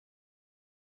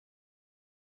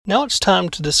Now it's time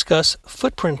to discuss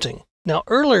footprinting. Now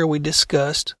earlier we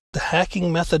discussed the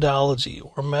hacking methodology,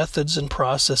 or methods and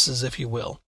processes, if you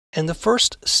will. And the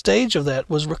first stage of that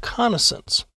was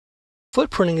reconnaissance.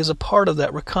 Footprinting is a part of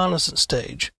that reconnaissance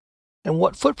stage. And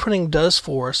what footprinting does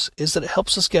for us is that it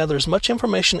helps us gather as much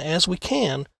information as we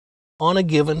can on a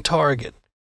given target.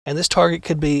 And this target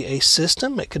could be a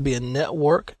system, it could be a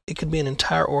network, it could be an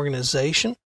entire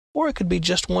organization, or it could be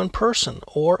just one person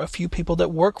or a few people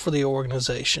that work for the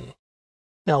organization.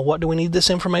 Now, what do we need this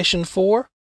information for?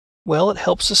 Well, it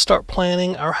helps us start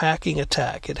planning our hacking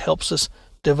attack. It helps us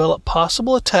develop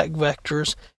possible attack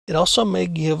vectors. It also may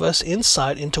give us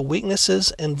insight into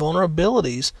weaknesses and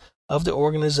vulnerabilities of the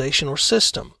organization or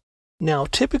system. Now,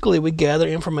 typically we gather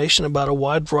information about a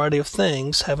wide variety of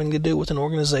things having to do with an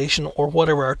organization or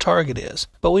whatever our target is.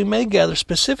 But we may gather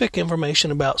specific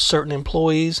information about certain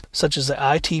employees, such as the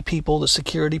IT people, the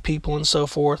security people, and so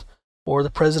forth, or the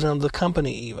president of the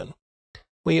company even.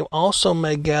 We also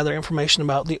may gather information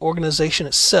about the organization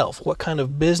itself, what kind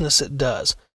of business it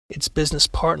does, its business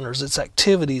partners, its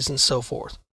activities, and so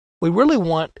forth. We really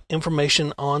want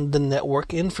information on the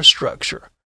network infrastructure,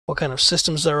 what kind of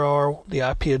systems there are, the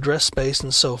IP address space,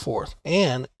 and so forth.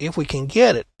 And if we can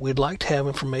get it, we'd like to have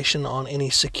information on any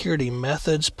security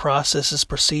methods, processes,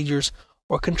 procedures,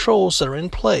 or controls that are in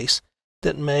place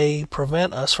that may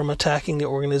prevent us from attacking the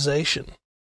organization.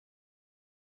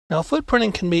 Now,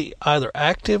 footprinting can be either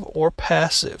active or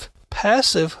passive.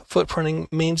 Passive footprinting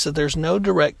means that there's no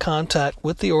direct contact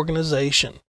with the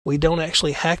organization. We don't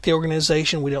actually hack the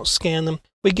organization, we don't scan them.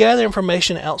 We gather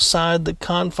information outside the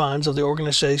confines of the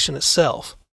organization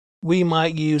itself. We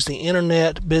might use the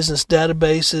internet, business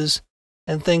databases,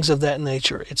 and things of that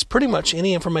nature. It's pretty much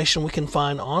any information we can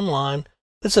find online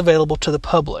that's available to the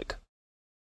public.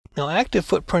 Now, active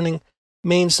footprinting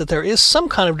means that there is some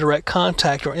kind of direct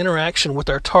contact or interaction with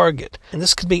our target. And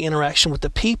this could be interaction with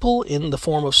the people in the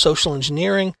form of social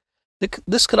engineering.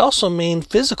 This could also mean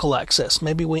physical access.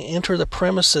 Maybe we enter the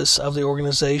premises of the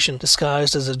organization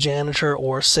disguised as a janitor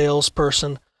or a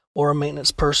salesperson or a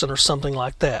maintenance person or something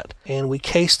like that. And we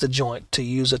case the joint, to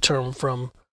use a term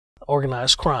from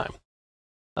organized crime.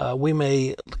 We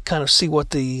may kind of see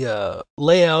what the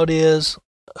layout is,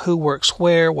 who works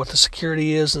where, what the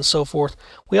security is, and so forth.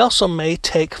 We also may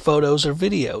take photos or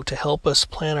video to help us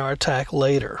plan our attack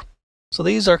later. So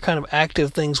these are kind of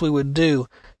active things we would do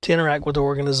to interact with the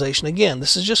organization. Again,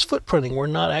 this is just footprinting. We're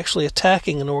not actually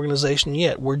attacking an organization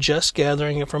yet. We're just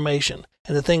gathering information.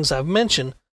 And the things I've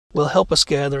mentioned will help us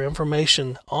gather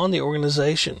information on the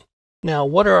organization. Now,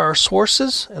 what are our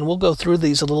sources? And we'll go through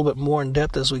these a little bit more in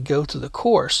depth as we go through the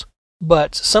course.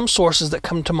 But some sources that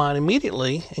come to mind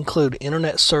immediately include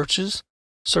internet searches,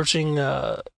 searching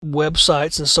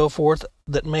websites and so forth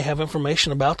that may have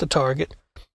information about the target.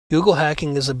 Google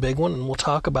hacking is a big one, and we'll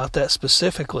talk about that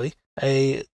specifically.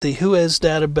 The WHOIS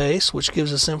database, which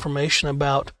gives us information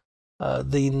about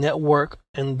the network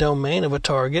and domain of a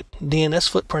target. DNS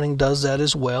footprinting does that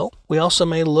as well. We also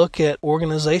may look at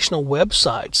organizational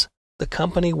websites, the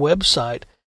company website,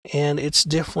 and its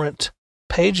different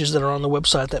pages that are on the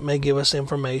website that may give us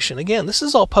information. Again, this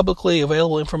is all publicly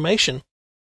available information.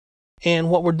 And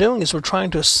what we're doing is we're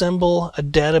trying to assemble a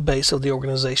database of the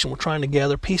organization. We're trying to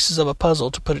gather pieces of a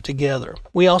puzzle to put it together.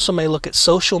 We also may look at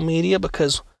social media,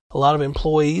 because a lot of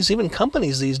employees, even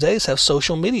companies these days, have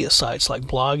social media sites like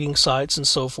blogging sites and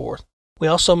so forth. We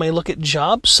also may look at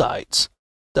job sites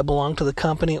that belong to the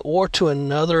company or to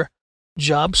another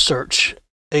job search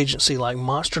agency like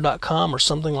monster.com or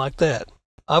something like that.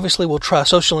 Obviously, we'll try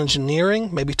social engineering,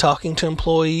 maybe talking to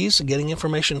employees, getting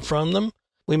information from them.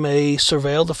 We may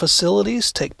surveil the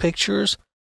facilities, take pictures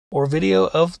or video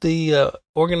of the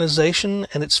organization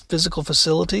and its physical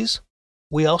facilities.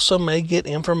 We also may get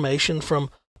information from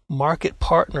market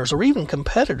partners or even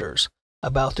competitors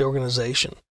about the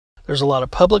organization. There's a lot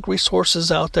of public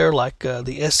resources out there like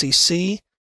the SEC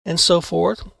and so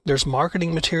forth. There's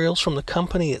marketing materials from the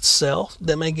company itself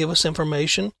that may give us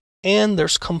information. And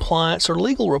there's compliance or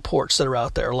legal reports that are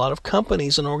out there. A lot of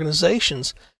companies and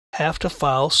organizations have to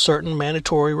file certain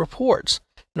mandatory reports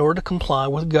in order to comply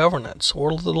with governance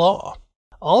or the law.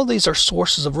 All of these are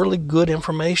sources of really good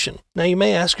information. Now you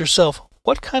may ask yourself,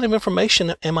 what kind of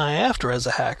information am I after as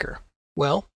a hacker?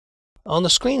 Well, on the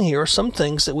screen here are some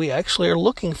things that we actually are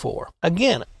looking for.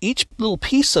 Again, each little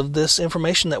piece of this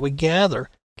information that we gather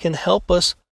can help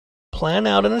us plan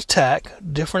out an attack,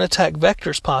 different attack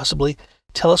vectors possibly,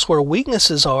 tell us where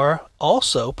weaknesses are,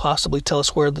 also possibly tell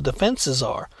us where the defenses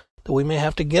are that we may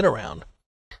have to get around.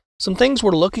 Some things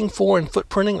we're looking for in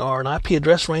footprinting are an IP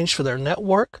address range for their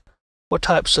network, what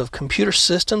types of computer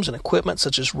systems and equipment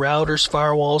such as routers,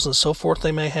 firewalls, and so forth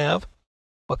they may have,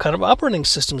 what kind of operating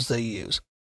systems they use,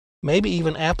 maybe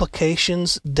even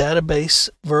applications, database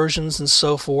versions, and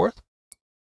so forth.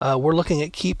 We're looking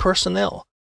at key personnel.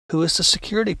 Who is the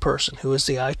security person? Who is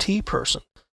the IT person?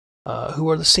 Who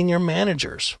are the senior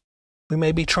managers? We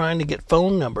may be trying to get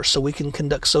phone numbers so we can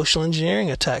conduct social engineering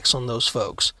attacks on those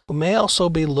folks. We may also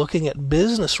be looking at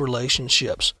business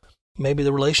relationships, maybe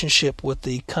the relationship with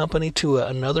the company to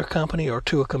another company or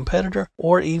to a competitor,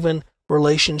 or even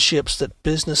relationships that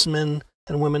businessmen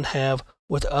and women have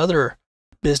with other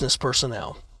business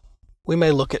personnel. We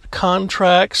may look at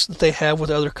contracts that they have with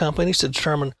other companies to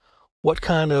determine what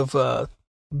kind of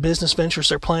business ventures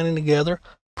they're planning together,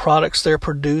 products they're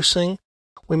producing.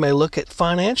 We may look at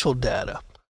financial data.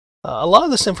 A lot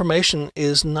of this information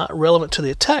is not relevant to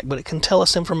the attack, but it can tell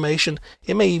us information.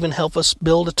 It may even help us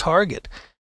build a target.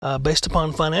 Based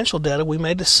upon financial data, we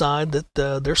may decide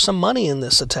that there's some money in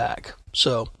this attack.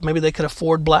 So maybe they could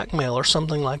afford blackmail or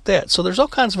something like that. So there's all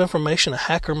kinds of information a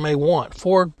hacker may want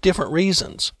for different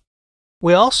reasons.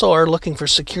 We also are looking for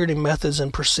security methods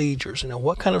and procedures.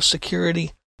 What kind of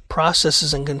security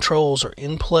processes and controls are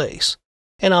in place.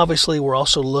 And obviously, we're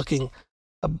also looking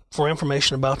for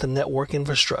information about the network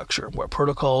infrastructure, what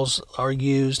protocols are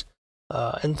used,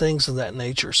 and things of that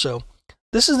nature. So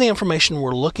this is the information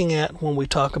we're looking at when we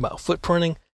talk about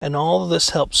footprinting, and all of this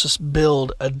helps us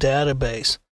build a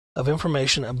database of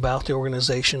information about the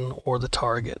organization or the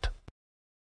target.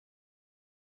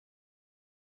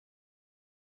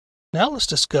 Now let's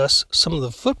discuss some of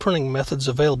the footprinting methods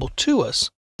available to us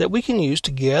that we can use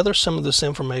to gather some of this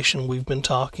information we've been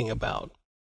talking about.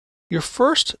 Your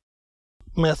first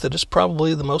method is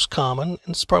probably the most common,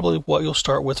 and it's probably what you'll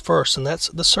start with first, and that's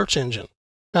the search engine.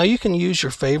 Now you can use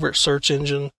your favorite search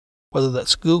engine, whether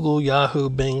that's Google, Yahoo,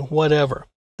 Bing, whatever.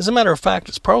 As a matter of fact,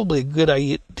 it's probably a good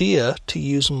idea to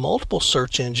use multiple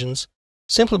search engines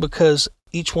simply because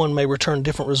each one may return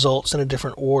different results in a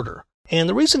different order. And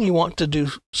the reason you want to do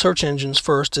search engines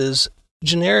first is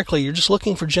generically you're just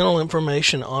looking for general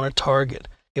information on a target.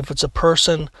 If it's a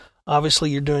person,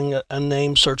 obviously you're doing a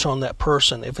name search on that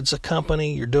person. If it's a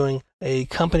company, you're doing a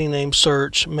company name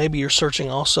search. Maybe you're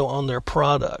searching also on their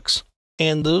products.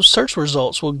 And those search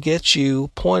results will get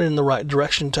you pointed in the right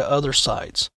direction to other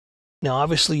sites. Now,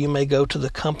 obviously, you may go to the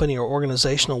company or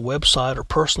organizational website or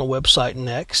personal website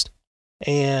next.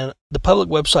 And the public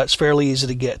website's fairly easy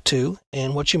to get to.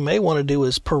 And what you may want to do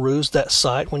is peruse that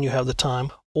site when you have the time,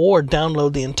 or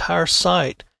download the entire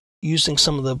site using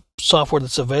some of the software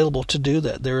that's available to do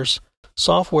that. There's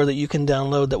software that you can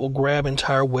download that will grab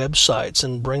entire websites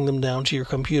and bring them down to your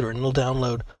computer, and it'll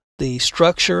download the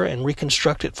structure and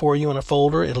reconstruct it for you in a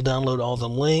folder. It'll download all the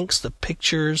links, the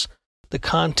pictures, the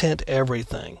content,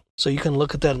 everything. So you can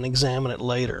look at that and examine it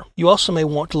later. You also may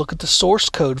want to look at the source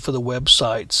code for the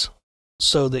websites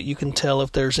so that you can tell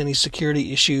if there's any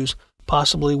security issues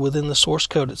possibly within the source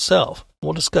code itself.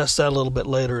 We'll discuss that a little bit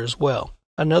later as well.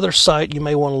 Another site you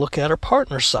may want to look at are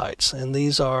partner sites, and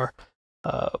these are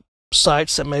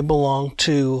sites that may belong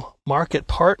to market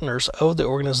partners of the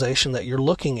organization that you're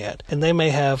looking at, and they may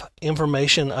have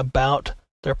information about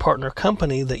their partner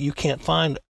company that you can't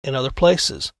find in other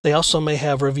places. They also may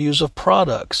have reviews of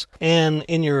products, and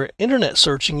in your internet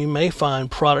searching you may find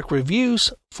product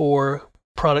reviews for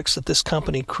products that this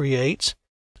company creates,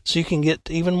 so you can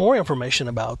get even more information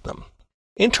about them.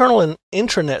 Internal and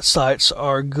intranet sites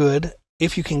are good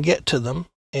if you can get to them,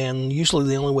 and usually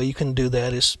the only way you can do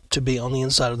that is to be on the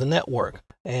inside of the network,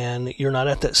 and you're not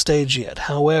at that stage yet.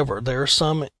 However, there are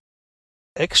some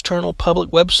external public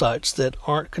websites that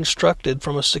aren't constructed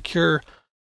from a secure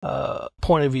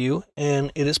point of view,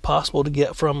 and it is possible to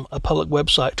get from a public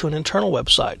website to an internal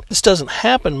website. This doesn't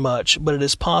happen much, but it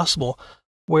is possible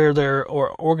where there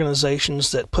are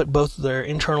organizations that put both their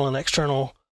internal and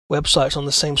external websites on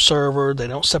the same server. They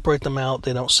don't separate them out.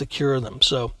 They don't secure them.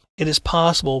 So it is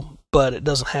possible, but it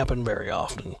doesn't happen very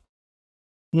often.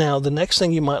 Now, the next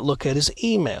thing you might look at is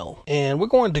email. And we're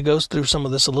going to go through some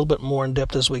of this a little bit more in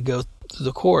depth as we go through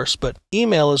the course. But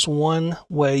email is one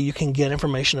way you can get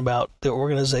information about the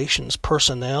organization's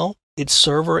personnel, its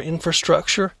server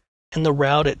infrastructure, and the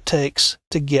route it takes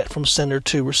to get from sender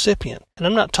to recipient. And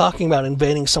I'm not talking about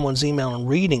invading someone's email and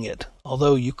reading it,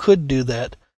 although you could do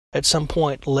that at some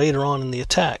point later on in the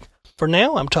attack. For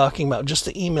now, I'm talking about just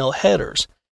the email headers.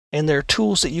 And there are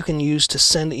tools that you can use to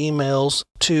send emails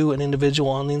to an individual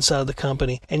on the inside of the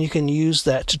company, and you can use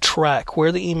that to track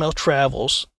where the email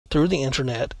travels through the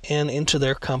internet and into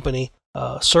their company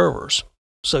servers.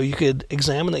 So you could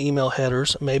examine the email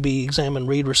headers, maybe examine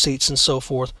read receipts and so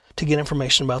forth to get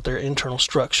information about their internal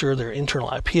structure, their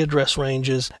internal IP address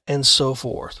ranges, and so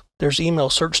forth. There's email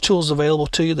search tools available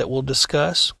to you that we'll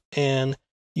discuss, and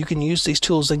you can use these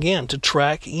tools again to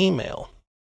track email.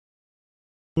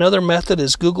 Another method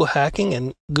is Google hacking,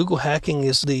 and Google hacking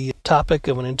is the topic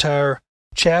of an entire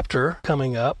chapter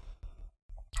coming up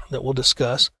that we'll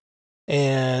discuss.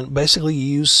 And basically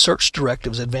you use search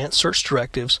directives, advanced search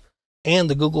directives, and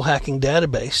the Google hacking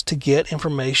database to get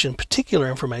information, particular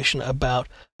information about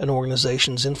an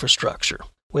organization's infrastructure.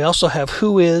 We also have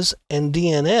WHOIS and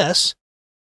DNS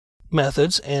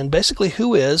methods, and basically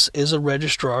WHOIS is a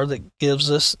registrar that gives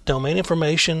us domain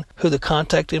information, who the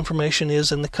contact information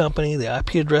is in the company, the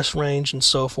IP address range, and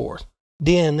so forth.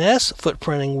 DNS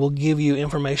footprinting will give you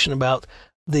information about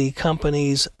the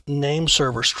company's name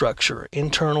server structure,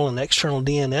 internal and external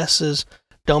DNSs,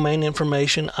 domain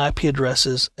information, IP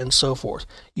addresses, and so forth.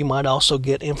 You might also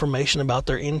get information about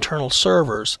their internal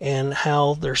servers and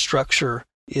how their structure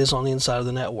is on the inside of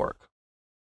the network.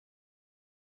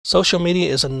 Social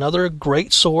media is another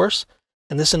great source,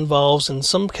 and this involves, in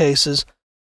some cases,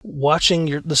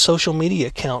 watching the social media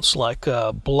accounts like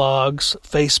blogs,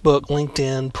 Facebook,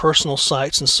 LinkedIn, personal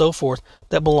sites, and so forth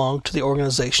that belong to the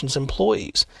organization's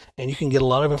employees. And you can get a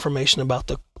lot of information about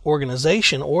the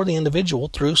organization or the individual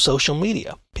through social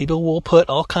media. People will put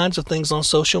all kinds of things on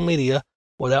social media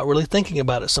without really thinking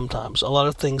about it sometimes, a lot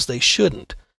of things they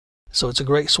shouldn't. So it's a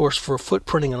great source for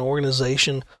footprinting an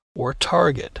organization or a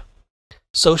target.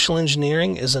 Social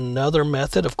engineering is another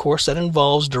method, of course, that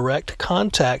involves direct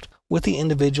contact with the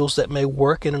individuals that may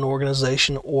work in an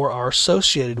organization or are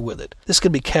associated with it. This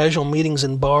could be casual meetings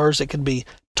in bars. It could be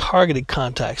targeted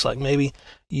contacts, like maybe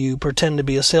you pretend to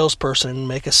be a salesperson and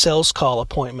make a sales call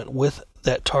appointment with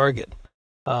that target.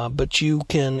 But you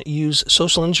can use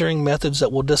social engineering methods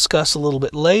that we'll discuss a little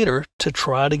bit later to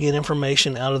try to get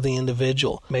information out of the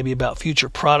individual, maybe about future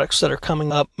products that are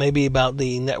coming up, maybe about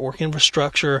the network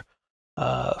infrastructure,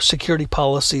 security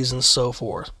policies, and so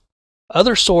forth.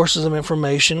 Other sources of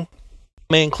information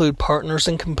may include partners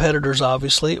and competitors,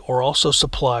 obviously, or also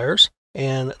suppliers.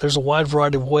 And there's a wide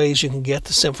variety of ways you can get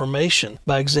this information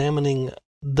by examining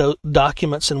the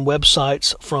documents and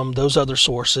websites from those other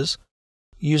sources,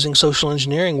 using social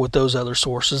engineering with those other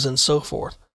sources, and so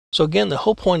forth. So again, the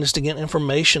whole point is to get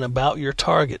information about your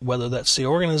target, whether that's the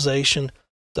organization,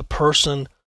 the person,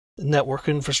 the network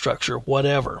infrastructure,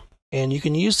 whatever. And you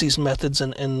can use these methods,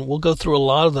 and we'll go through a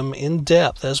lot of them in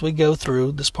depth as we go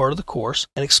through this part of the course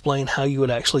and explain how you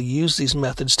would actually use these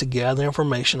methods to gather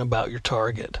information about your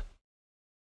target.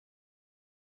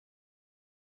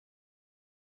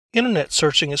 Internet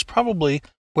searching is probably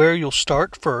where you'll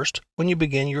start first when you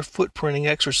begin your footprinting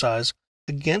exercise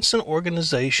against an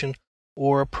organization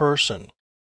or a person.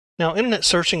 Now, internet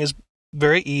searching is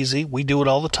very easy. We do it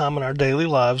all the time in our daily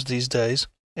lives these days.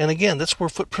 And again, that's where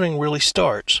footprinting really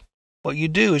starts. What you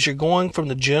do is you're going from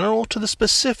the general to the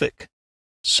specific.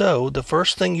 So the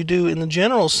first thing you do in the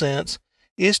general sense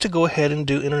is to go ahead and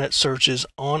do internet searches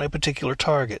on a particular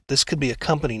target. This could be a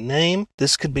company name,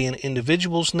 this could be an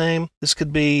individual's name, this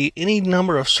could be any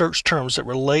number of search terms that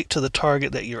relate to the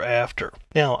target that you're after.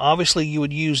 Now, obviously you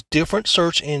would use different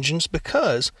search engines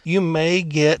because you may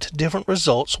get different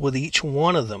results with each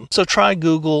one of them. So try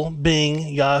Google, Bing,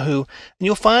 Yahoo, and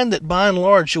you'll find that by and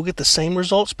large you'll get the same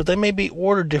results, but they may be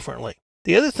ordered differently.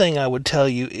 The other thing I would tell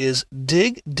you is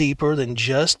dig deeper than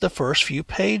just the first few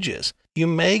pages. You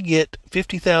may get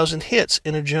 50,000 hits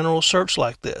in a general search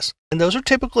like this. And those are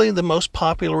typically the most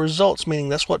popular results, meaning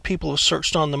that's what people have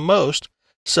searched on the most.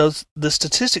 So the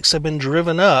statistics have been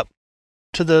driven up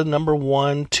to the number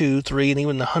 1, 2, 3, and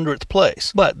even the 100th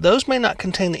place. But those may not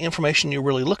contain the information you're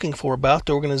really looking for about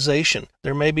the organization.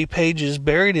 There may be pages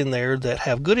buried in there that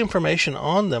have good information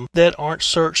on them that aren't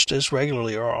searched as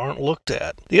regularly or aren't looked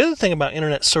at. The other thing about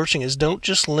internet searching is don't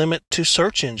just limit to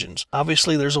search engines.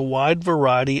 Obviously, there's a wide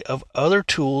variety of other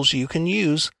tools you can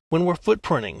use when we're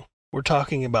footprinting. We're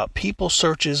talking about people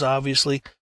searches, obviously,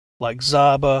 like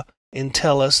Zaba,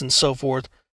 Intellus, and so forth.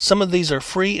 Some of these are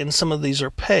free and some of these are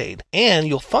paid. And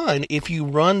you'll find if you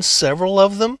run several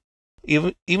of them,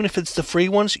 even if it's the free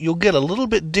ones, you'll get a little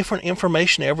bit different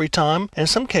information every time. And in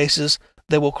some cases,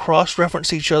 they will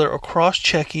cross-reference each other or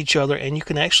cross-check each other, and you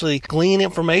can actually glean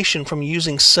information from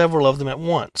using several of them at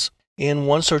once. In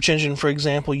one search engine, for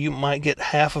example, you might get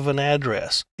half of an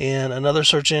address. In another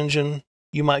search engine,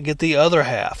 you might get the other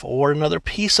half or another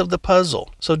piece of the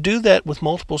puzzle. So do that with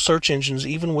multiple search engines,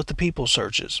 even with the people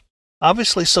searches.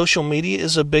 Obviously, social media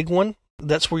is a big one.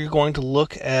 That's where you're going to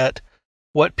look at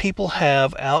what people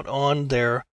have out on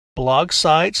their blog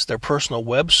sites, their personal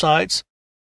websites,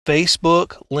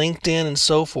 Facebook, LinkedIn, and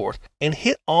so forth, and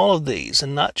hit all of these.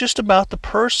 And not just about the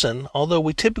person, although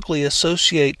we typically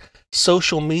associate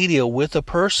social media with a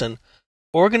person.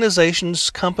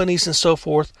 Organizations, companies, and so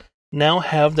forth now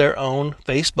have their own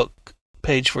Facebook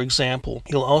page, for example.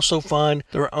 You'll also find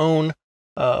their own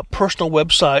personal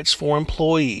websites for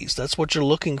employees. That's what you're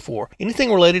looking for.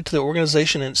 Anything related to the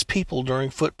organization and its people during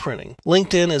footprinting.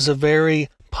 LinkedIn is a very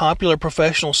popular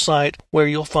professional site where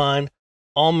you'll find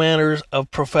all manners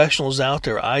of professionals out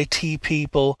there, IT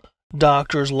people,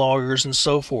 doctors, lawyers, and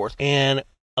so forth. And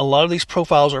a lot of these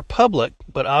profiles are public,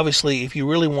 but obviously if you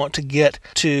really want to get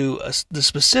to the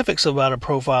specifics about a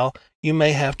profile, you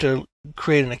may have to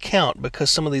create an account, because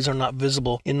some of these are not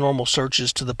visible in normal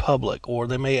searches to the public, or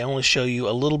they may only show you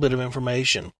a little bit of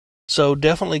information. So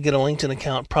definitely get a LinkedIn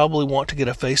account, probably want to get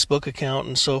a Facebook account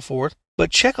and so forth. But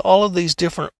check all of these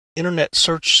different internet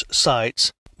search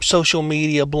sites, social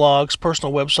media, blogs,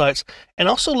 personal websites, and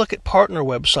also look at partner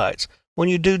websites. When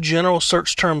you do general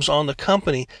search terms on the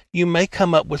company, you may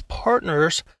come up with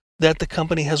partners that the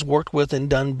company has worked with and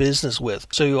done business with.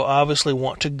 So you'll obviously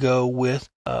want to go with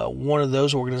one of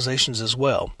those organizations as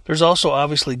well. There's also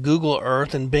obviously Google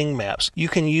Earth and Bing Maps. You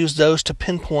can use those to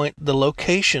pinpoint the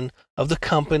location of the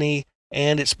company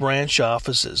and its branch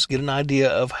offices, get an idea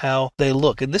of how they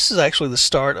look. And this is actually the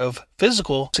start of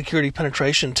physical security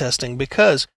penetration testing,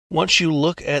 because once you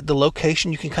look at the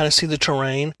location, you can kind of see the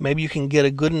terrain. Maybe you can get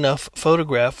a good enough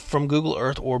photograph from Google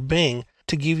Earth or Bing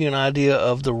to give you an idea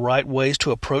of the right ways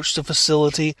to approach the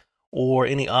facility, or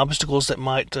any obstacles that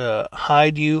might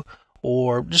hide you,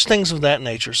 or just things of that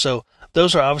nature. So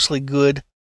those are obviously good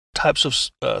types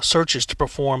of searches to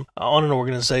perform on an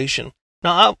organization.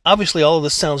 Now, obviously all of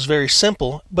this sounds very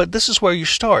simple, but this is where you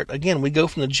start. Again, we go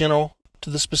from the general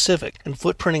to the specific, and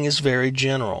footprinting is very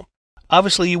general.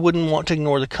 Obviously, you wouldn't want to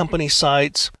ignore the company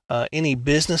sites, any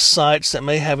business sites that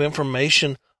may have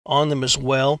information on them as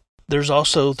well. There's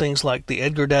also things like the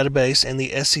Edgar database and the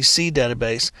SEC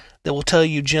database that will tell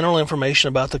you general information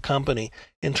about the company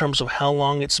in terms of how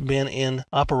long it's been in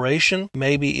operation,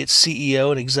 maybe its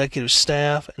CEO and executive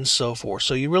staff, and so forth.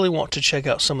 So you really want to check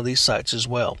out some of these sites as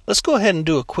well. Let's go ahead and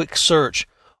do a quick search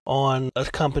on a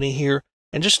company here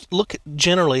and just look at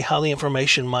generally how the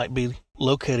information might be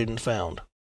located and found.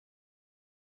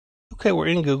 Okay, we're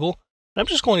in Google. I'm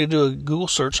just going to do a Google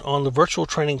search on the virtual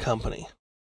training company.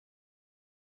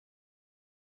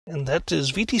 And that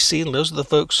is VTC, and those are the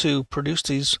folks who produce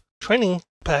these training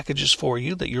packages for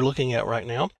you that you're looking at right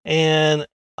now. And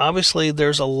obviously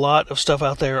there's a lot of stuff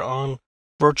out there on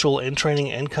virtual and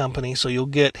training and company, so you'll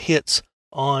get hits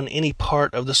on any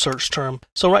part of the search term.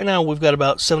 So right now we've got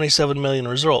about 77 million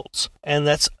results, and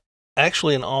that's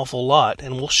actually an awful lot,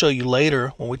 and we'll show you later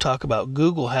when we talk about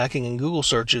Google hacking and Google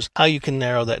searches how you can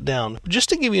narrow that down. Just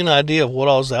to give you an idea of what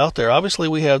all's out there, obviously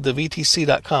we have the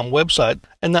VTC.com website,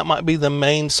 and that might be the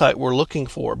main site we're looking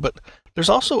for, but there's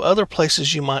also other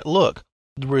places you might look.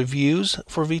 The reviews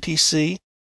for VTC,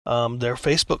 their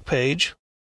Facebook page,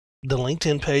 the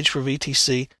LinkedIn page for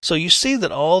VTC. So you see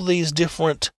that all these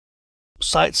different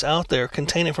sites out there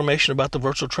contain information about the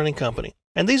virtual training company.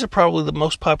 And these are probably the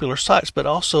most popular sites, but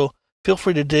also feel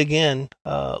free to dig in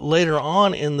later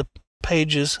on in the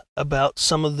pages about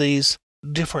some of these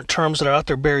different terms that are out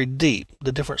there buried deep,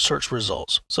 the different search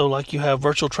results. So like you have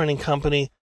virtual training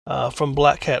company from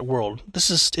Black Cat World.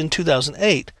 This is in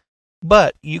 2008,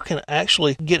 but you can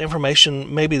actually get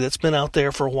information maybe that's been out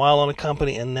there for a while on a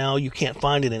company and now you can't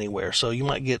find it anywhere. So you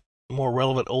might get more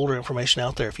relevant older information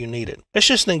out there if you need it. It's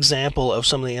just an example of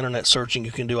some of the internet searching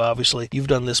you can do. Obviously you've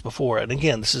done this before, and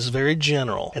again, this is very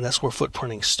general, and that's where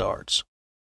footprinting starts.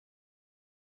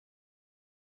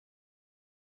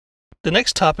 The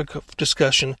next topic of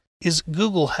discussion is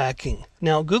Google hacking.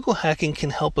 Now, Google hacking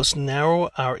can help us narrow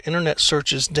our internet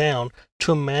searches down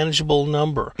to a manageable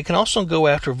number. It can also go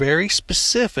after very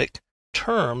specific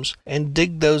terms and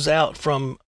dig those out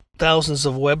from thousands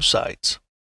of websites.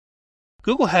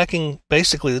 Google hacking,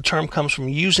 basically the term comes from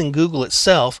using Google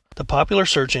itself, the popular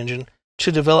search engine,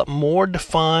 to develop more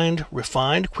defined,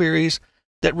 refined queries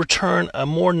that return a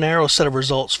more narrow set of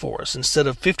results for us. Instead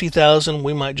of 50,000,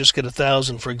 we might just get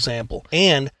 1,000, for example,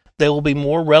 and they will be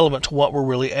more relevant to what we're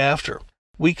really after.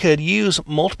 We could use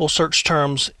multiple search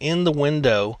terms in the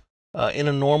window in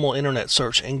a normal internet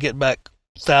search and get back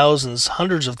thousands,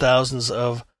 hundreds of thousands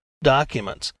of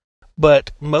documents.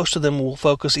 But most of them will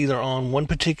focus either on one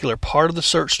particular part of the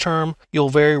search term. You'll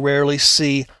very rarely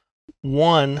see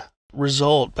one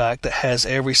result back that has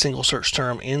every single search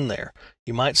term in there.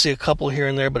 You might see a couple here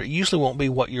and there, but it usually won't be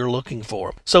what you're looking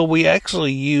for. So we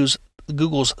actually use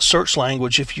Google's search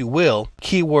language, if you will,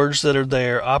 keywords that are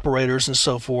there, operators and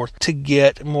so forth, to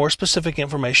get more specific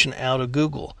information out of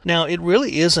Google. Now, it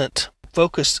really isn't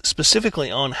focused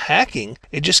specifically on hacking.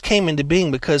 It just came into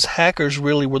being because hackers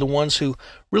really were the ones who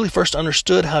really first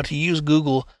understood how to use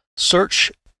Google search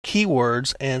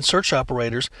keywords and search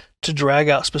operators to drag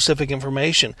out specific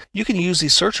information. You can use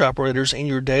these search operators in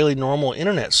your daily normal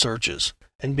internet searches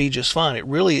and be just fine. It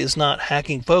really is not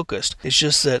hacking focused. It's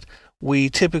just that we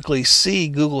typically see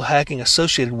Google hacking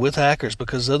associated with hackers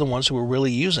because they're the ones who are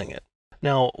really using it.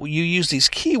 Now, you use these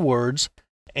keywords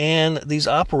and these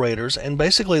operators, and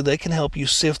basically they can help you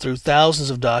sift through thousands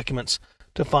of documents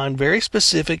to find very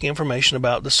specific information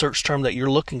about the search term that you're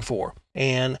looking for.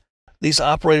 And these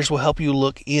operators will help you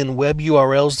look in web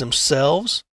URLs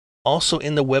themselves, also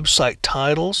in the website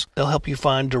titles. They'll help you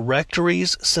find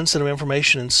directories, sensitive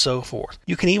information, and so forth.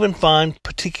 You can even find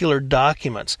particular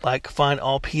documents, like find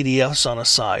all PDFs on a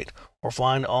site, or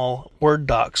find all Word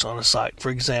docs on a site, for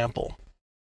example.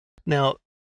 Now,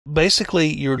 basically,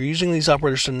 you're using these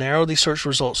operators to narrow these search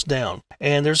results down.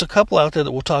 And there's a couple out there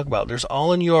that we'll talk about. There's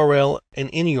all in URL and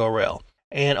in URL.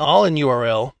 And all in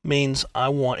URL means I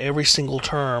want every single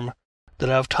term that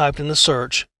I've typed in the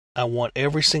search. I want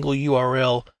every single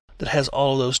URL that has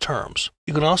all of those terms.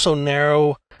 You can also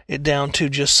narrow it down to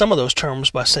just some of those terms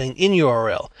by saying in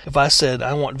URL. If I said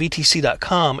I want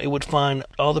VTC.com, it would find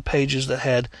all the pages that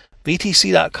had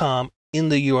VTC.com in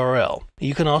the URL.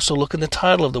 You can also look in the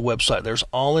title of the website. There's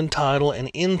all in title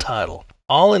and in title.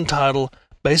 All in title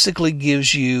basically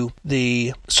gives you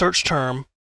the search term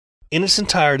in its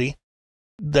entirety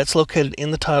that's located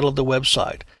in the title of the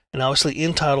website. And obviously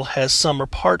in title has some or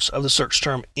parts of the search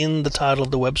term in the title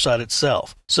of the website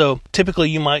itself. So typically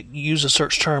you might use a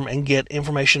search term and get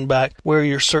information back where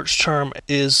your search term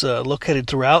is located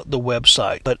throughout the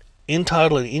website. But in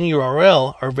title and in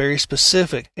URL are very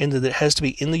specific in that it has to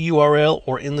be in the URL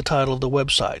or in the title of the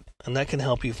website. And that can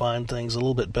help you find things a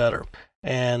little bit better.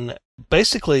 And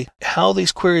basically, how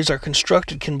these queries are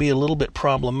constructed can be a little bit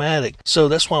problematic. So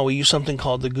that's why we use something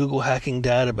called the Google Hacking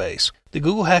Database. The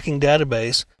Google Hacking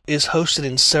Database is hosted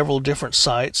in several different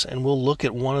sites, and we'll look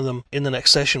at one of them in the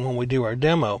next session when we do our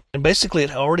demo. And basically,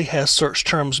 it already has search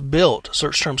terms built,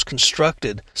 search terms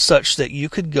constructed, such that you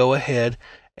could go ahead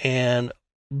and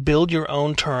build your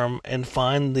own term and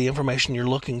find the information you're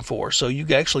looking for. So you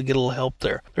actually get a little help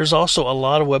there. There's also a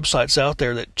lot of websites out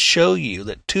there that show you,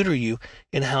 that tutor you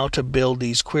in how to build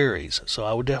these queries. So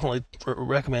I would definitely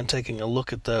recommend taking a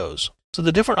look at those. So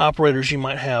the different operators you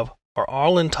might have are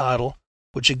all in title,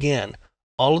 which again,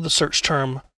 all of the search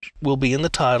term will be in the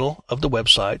title of the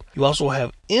website. You also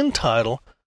have in title,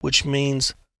 which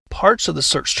means parts of the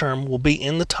search term will be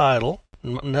in the title,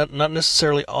 not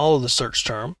necessarily all of the search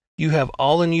term. You have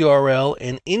all in URL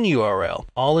and in URL.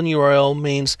 All in URL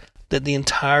means that the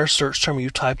entire search term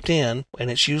you typed in, and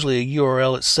it's usually a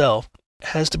URL itself,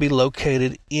 has to be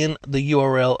located in the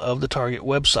URL of the target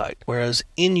website, whereas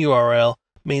in URL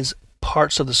means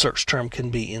parts of the search term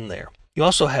can be in there. You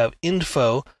also have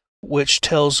info, which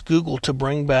tells Google to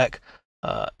bring back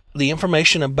the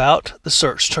information about the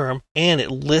search term, and it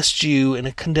lists you in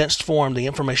a condensed form the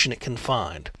information it can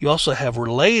find. You also have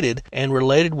related, and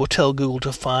related will tell Google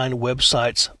to find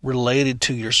websites related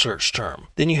to your search term.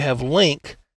 Then you have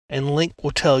link, and link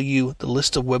will tell you the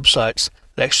list of websites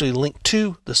that actually link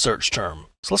to the search term.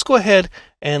 So let's go ahead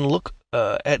and look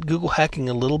at Google hacking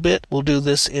a little bit. We'll do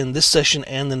this in this session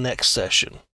and the next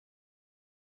session.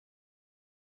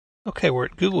 Okay, we're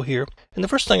at Google here, and the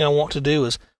first thing I want to do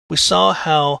is we saw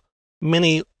how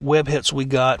many web hits we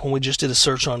got when we just did a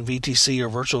search on VTC or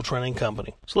Virtual Training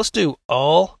Company. So let's do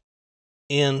all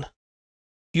in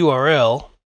URL,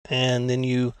 and then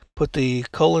you put the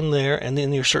colon there, and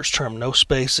then your search term, no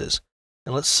spaces.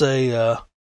 And let's say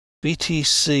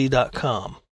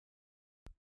VTC.com.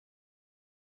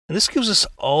 And this gives us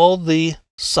all the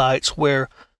sites where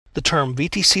the term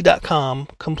VTC.com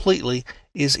completely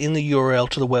is in the URL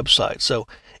to the website. So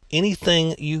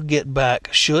anything you get back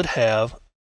should have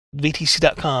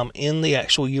VTC.com in the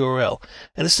actual URL.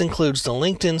 And this includes the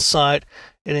LinkedIn site.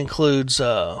 It includes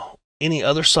any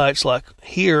other sites, like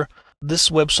here, this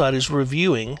website is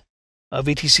reviewing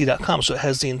VTC.com. So it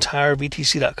has the entire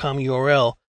VTC.com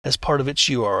URL as part of its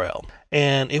URL.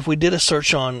 And if we did a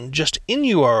search on just in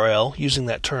URL using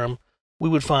that term, we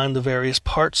would find the various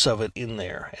parts of it in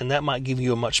there. And that might give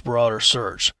you a much broader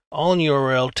search. All in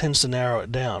URL tends to narrow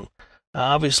it down.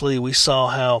 Now, obviously, we saw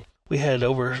how we had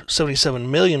over 77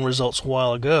 million results a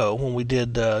while ago when we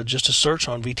did just a search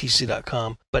on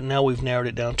VTC.com, but now we've narrowed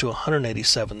it down to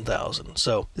 187,000.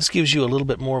 So this gives you a little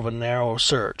bit more of a narrow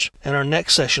search. In our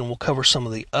next session, we'll cover some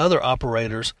of the other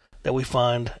operators that we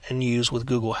find and use with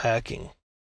Google hacking.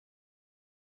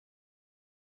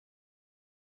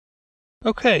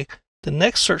 Okay, the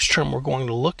next search term we're going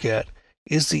to look at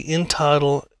is the in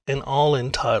title and all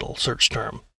in title search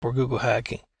term for Google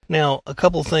hacking. Now, a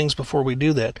couple things before we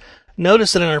do that.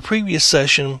 Notice that in our previous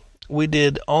session, we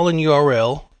did all in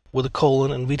URL with a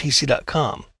colon and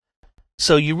VTC.com.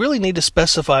 So you really need to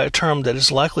specify a term that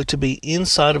is likely to be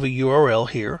inside of a URL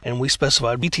here, and we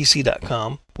specified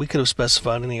VTC.com. We could have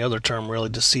specified any other term really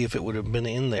to see if it would have been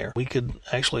in there. We could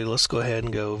actually, let's go ahead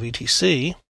and go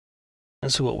VTC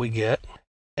and see what we get.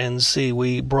 And see,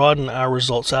 we broaden our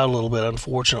results out a little bit,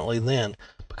 unfortunately, then,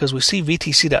 because we see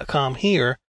VTC.com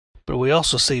here, but we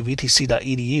also see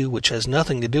VTC.edu, which has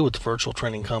nothing to do with the virtual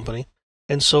training company,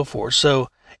 and so forth. So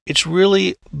it's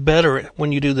really better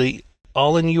when you do the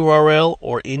all in URL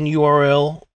or in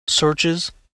URL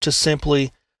searches to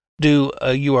simply do a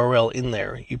URL in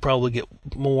there. You probably get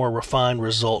more refined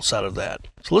results out of that.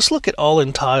 So let's look at all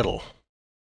in title.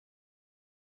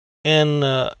 And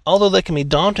although they can be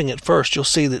daunting at first, you'll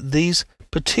see that these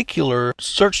particular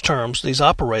search terms, these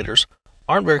operators,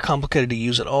 aren't very complicated to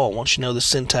use at all once you know the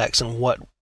syntax and what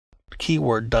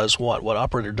keyword does what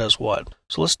operator does what.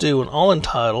 So let's do an all in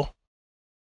title,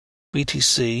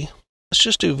 VTC. Let's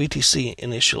just do VTC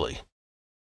initially.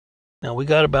 Now we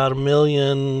got about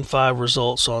 1,000,005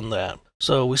 results on that.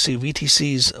 So we see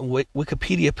VTC's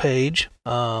Wikipedia page,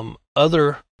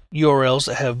 other URLs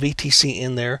that have VTC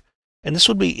in there, and this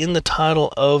would be in the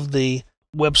title of the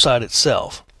website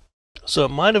itself. So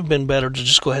it might have been better to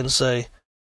just go ahead and say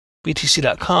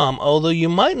VTC.com, although you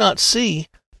might not see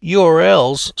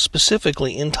URLs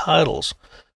specifically in titles.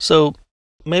 So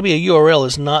maybe a URL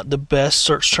is not the best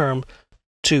search term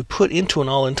to put into an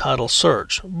all-in title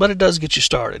search, but it does get you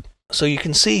started. So you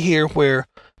can see here where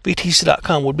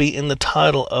VTC.com would be in the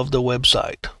title of the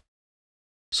website.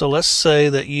 So let's say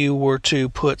that you were to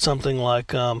put something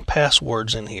like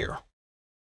passwords in here.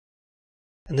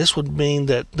 And this would mean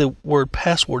that the word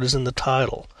password is in the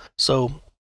title. So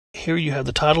here you have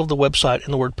the title of the website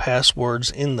and the word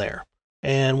passwords in there.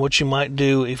 And what you might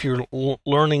do if you're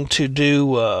learning to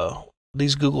do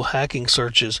these Google hacking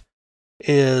searches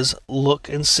is look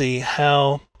and see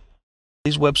how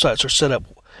these websites are set up.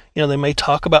 You know, they may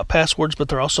talk about passwords, but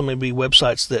there also may be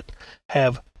websites that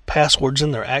have passwords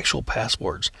in their actual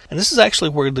passwords. And this is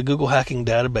actually where the Google hacking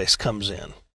database comes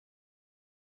in.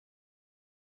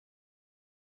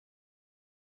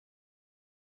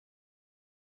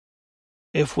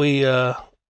 If we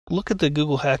look at the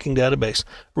Google hacking database,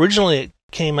 originally it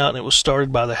came out and it was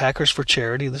started by the Hackers for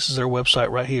Charity. This is their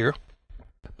website right here.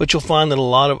 But you'll find that a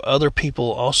lot of other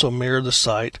people also mirror the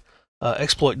site.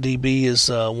 ExploitDB is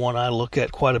one I look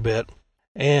at quite a bit.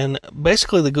 And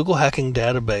basically the Google hacking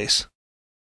database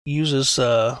uses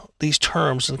these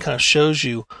terms and kind of shows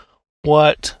you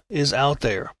what is out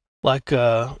there. Like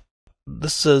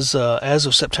this is as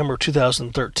of September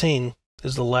 2013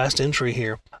 is the last entry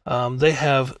here. They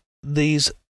have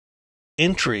these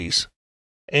entries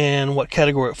and what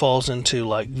category it falls into,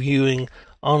 like viewing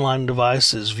online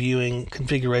devices, viewing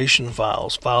configuration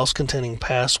files, files containing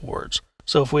passwords.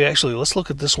 So if we actually, let's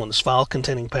look at this one, this file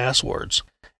containing passwords.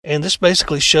 And this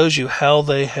basically shows you how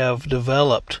they have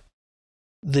developed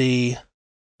the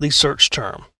search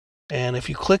term. And if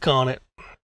you click on it,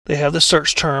 they have the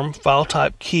search term, file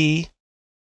type, key,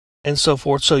 and so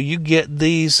forth. So you get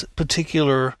these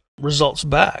particular results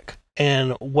back.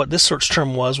 And what this search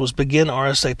term was begin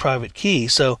RSA private key.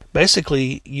 So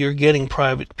basically, you're getting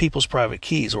people's private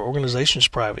keys or organizations'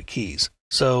 private keys.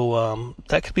 So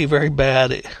that could be very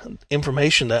bad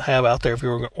information to have out there for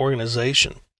your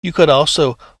organization. You could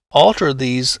also alter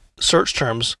these search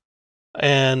terms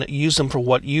and use them for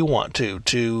what you want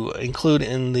to include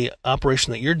in the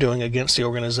operation that you're doing against the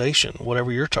organization,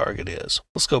 whatever your target is.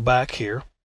 Let's go back here,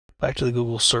 back to the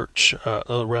Google search,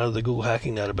 rather the Google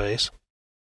hacking database.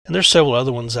 And there's several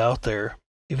other ones out there.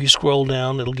 If you scroll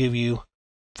down, it'll give you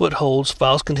footholds,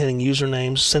 files containing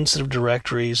usernames, sensitive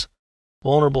directories,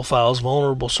 vulnerable files,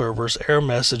 vulnerable servers, error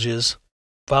messages,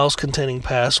 files containing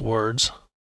passwords.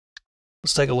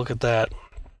 Let's take a look at that.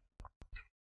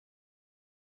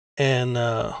 And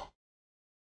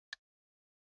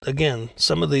again,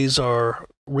 some of these are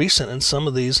recent and some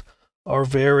of these are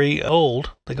very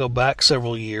old. They go back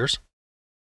several years.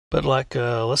 But like,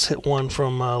 let's hit one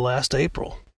from last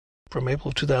April, from April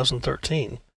of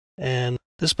 2013. And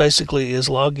this basically is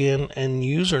login and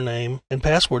username and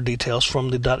password details from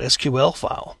the .sql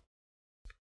file.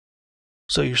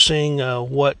 So you're seeing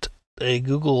what a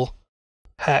Google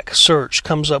hack search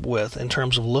comes up with in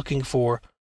terms of looking for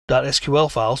 .sql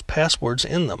files, passwords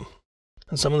in them.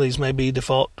 And some of these may be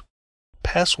default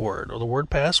password or the word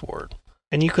password.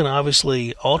 And you can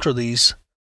obviously alter these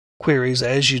queries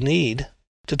as you need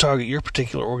to target your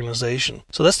particular organization.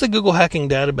 So that's the Google hacking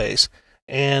database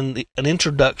and an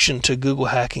introduction to Google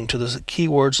hacking, to the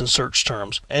keywords and search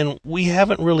terms. And we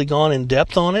haven't really gone in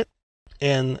depth on it,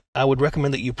 and I would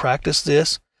recommend that you practice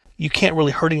this. you can't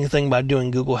really hurt anything by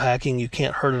doing Google hacking. You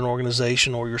can't hurt an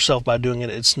organization or yourself by doing it.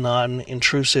 It's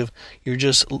non-intrusive. You're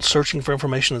just searching for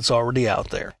information that's already out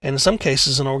there. And in some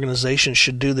cases, an organization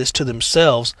should do this to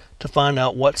themselves to find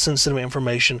out what sensitive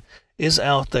information is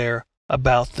out there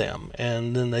about them,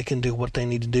 and then they can do what they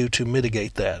need to do to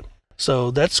mitigate that.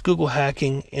 So that's Google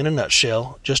hacking in a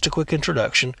nutshell. Just a quick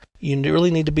introduction. You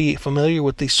really need to be familiar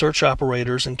with these search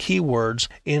operators and keywords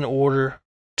in order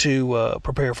to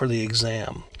prepare for the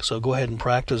exam. So go ahead and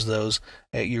practice those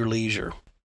at your leisure.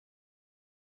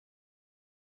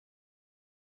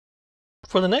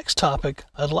 For the next topic,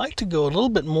 I'd like to go a little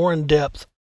bit more in depth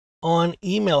on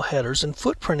email headers and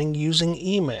footprinting using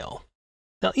email.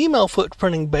 Now, email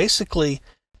footprinting basically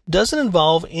doesn't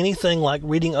involve anything like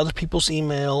reading other people's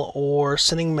email or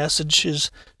sending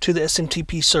messages to the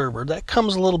SMTP server. That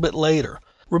comes a little bit later.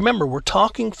 Remember, we're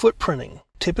talking footprinting,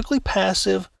 typically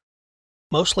passive,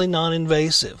 mostly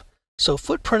non-invasive. So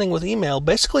footprinting with email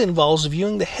basically involves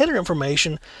viewing the header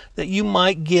information that you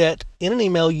might get in an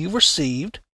email you've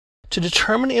received to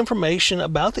determine information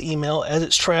about the email as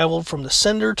it's traveled from the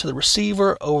sender to the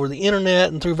receiver over the internet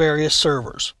and through various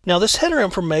servers. Now, this header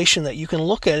information that you can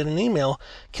look at in an email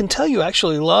can tell you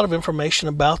actually a lot of information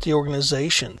about the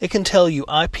organization. It can tell you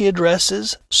IP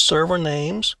addresses, server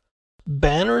names,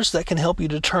 banners that can help you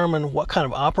determine what kind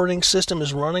of operating system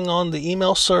is running on the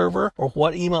email server or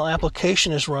what email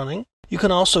application is running. You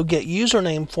can also get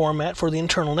username format for the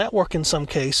internal network in some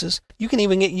cases. You can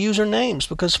even get usernames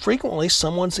because frequently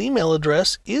someone's email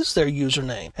address is their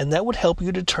username, and that would help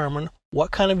you determine what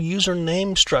kind of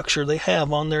username structure they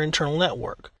have on their internal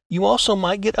network. You also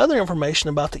might get other information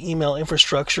about the email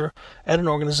infrastructure at an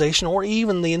organization or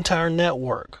even the entire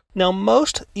network. Now,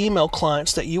 most email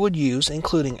clients that you would use,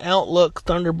 including Outlook,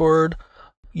 Thunderbird,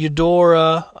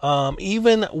 Eudora,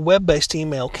 even web-based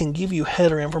email, can give you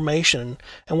header information.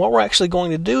 And what we're actually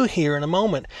going to do here in a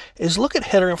moment is look at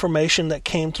header information that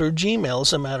came through Gmail,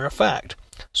 as a matter of fact.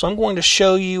 So I'm going to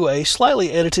show you a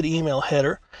slightly edited email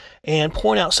header and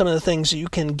point out some of the things that you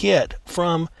can get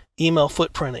from email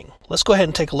footprinting. Let's go ahead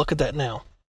and take a look at that now.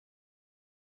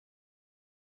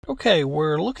 Okay,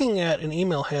 we're looking at an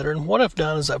email header, and what I've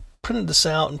done is I've printed this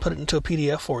out and put it into a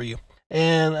PDF for you.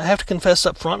 And I have to confess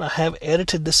up front, I have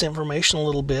edited this information a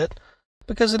little bit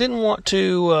because I didn't want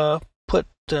to put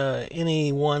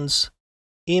anyone's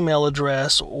email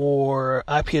address or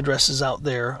IP addresses out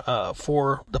there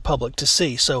for the public to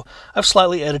see. So I've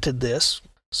slightly edited this.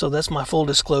 So that's my full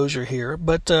disclosure here.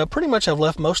 But pretty much I've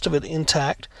left most of it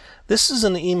intact. This is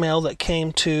an email that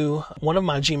came to one of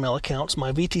my Gmail accounts,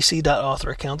 my vtc.author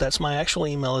account. That's my actual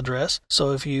email address.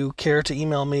 So if you care to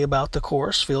email me about the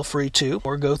course, feel free to,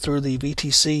 or go through the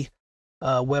VTC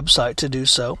website to do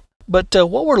so. But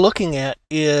what we're looking at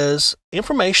is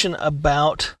information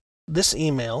about this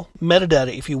email,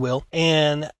 metadata if you will,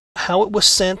 and how it was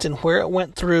sent and where it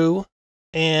went through,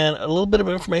 and a little bit of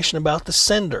information about the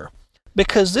sender,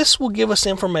 because this will give us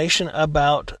information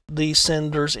about the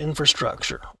sender's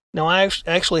infrastructure. Now, I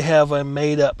actually have a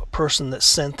made-up person that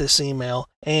sent this email,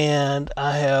 and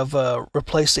I have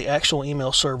replaced the actual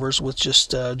email servers with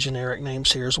just generic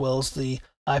names here, as well as the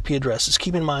IP addresses.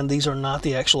 Keep in mind, these are not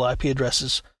the actual IP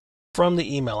addresses from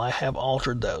the email. I have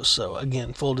altered those. So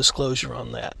again, full disclosure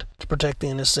on that, to protect the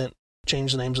innocent,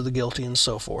 change the names of the guilty, and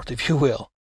so forth, if you will.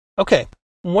 Okay,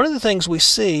 one of the things we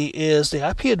see is the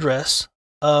IP address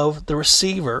of the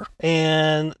receiver,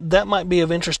 and that might be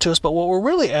of interest to us, but what we're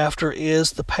really after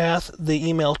is the path the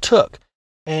email took.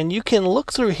 And you can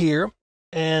look through here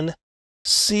and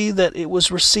see that it was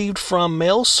received from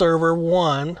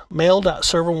mail.server1,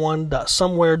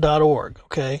 mail.server1.somewhere.org,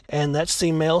 okay? And that's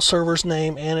the mail server's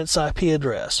name and its IP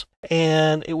address.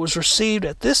 And it was received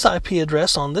at this IP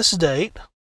address on this date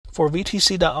for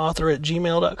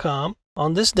vtc.author@gmail.com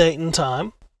on this date and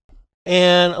time.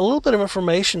 And a little bit of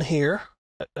information here.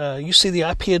 You see the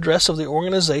IP address of the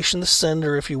organization, the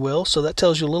sender, if you will. So that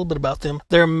tells you a little bit about them.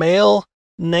 Their mail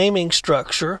naming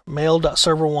structure,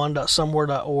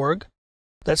 mail.server1.somewhere.org.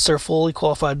 That's their fully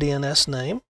qualified DNS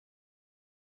name.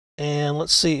 And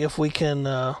let's see if we can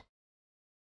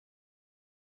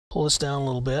pull this down a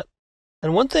little bit.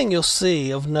 And one thing you'll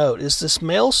see of note is this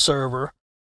mail server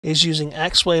is using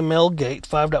Axway Mailgate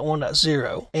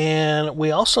 5.1.0, and we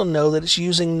also know that it's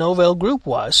using Novell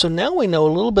GroupWise. So now we know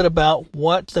a little bit about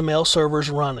what the mail server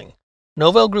is running.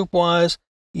 Novell GroupWise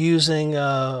using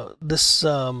this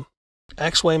Axway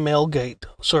Mailgate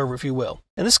server, if you will.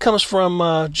 And this comes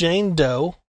from Jane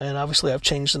Doe, and obviously I've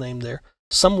changed the name there,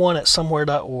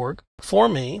 someone@somewhere.org for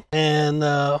me.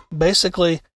 And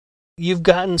basically, you've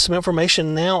gotten some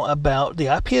information now about the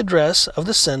IP address of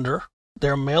the sender,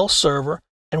 their mail server,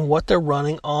 and what they're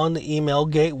running on the email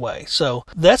gateway. So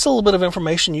that's a little bit of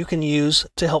information you can use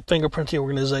to help fingerprint the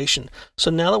organization.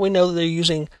 So now that we know that they're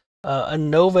using a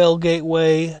Novell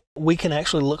gateway, we can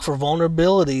actually look for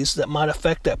vulnerabilities that might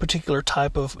affect that particular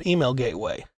type of email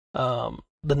gateway.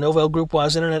 The Novell Group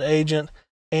WHOIS Internet Agent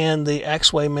and the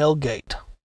Axway Mailgate.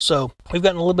 So we've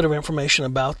gotten a little bit of information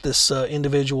about this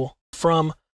individual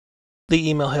from the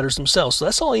email headers themselves. So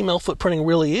that's all email footprinting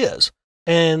really is.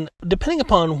 And depending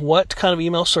upon what kind of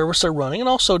email service they're running, and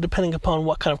also depending upon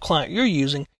what kind of client you're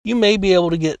using, you may be able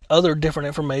to get other different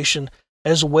information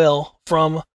as well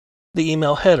from the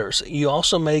email headers. You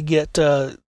also may get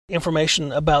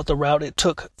information about the route it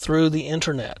took through the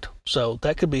internet. So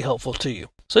that could be helpful to you.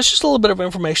 So it's just a little bit of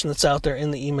information that's out there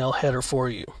in the email header for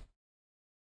you.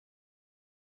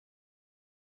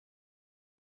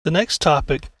 The next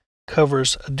topic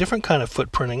covers a different kind of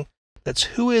footprinting.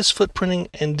 That's WHOIS footprinting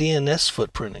and DNS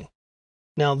footprinting.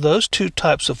 Now, those two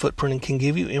types of footprinting can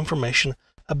give you information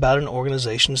about an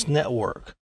organization's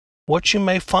network. What you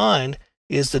may find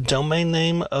is the domain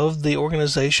name of the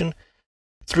organization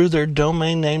through their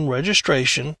domain name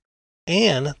registration,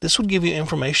 and this would give you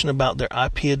information about their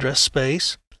IP address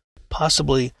space,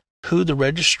 possibly who the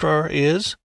registrar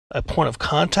is, a point of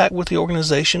contact with the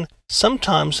organization,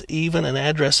 sometimes even an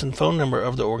address and phone number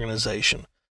of the organization.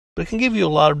 But it can give you a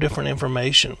lot of different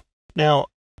information. Now,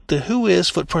 the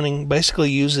WHOIS footprinting basically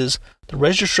uses the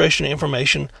registration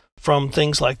information from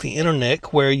things like the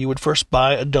internet, where you would first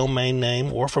buy a domain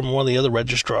name, or from one of the other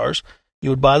registrars.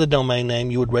 You would buy the domain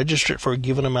name, you would register it for a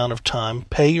given amount of time,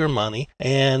 pay your money,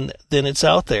 and then it's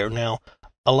out there. Now,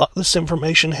 a lot of this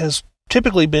information has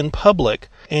typically been public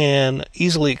and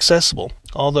easily accessible,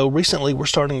 although recently we're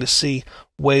starting to see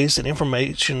ways that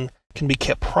information can be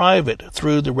kept private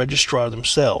through the registrar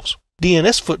themselves.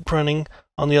 DNS footprinting,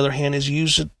 on the other hand, is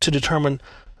used to determine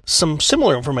some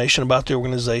similar information about the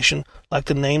organization, like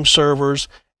the name servers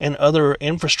and other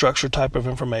infrastructure type of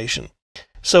information.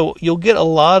 So you'll get a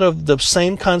lot of the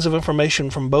same kinds of information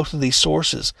from both of these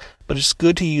sources, but it's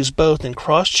good to use both and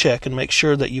cross-check and make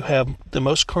sure that you have the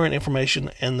most current information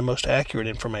and the most accurate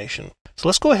information. So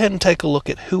let's go ahead and take a look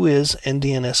at WHOIS and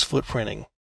DNS footprinting.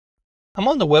 I'm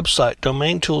on the website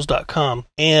domaintools.com,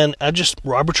 and I just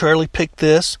arbitrarily picked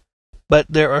this, but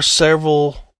there are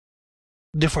several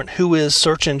different WHOIS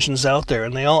search engines out there,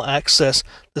 and they all access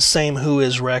the same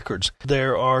WHOIS records.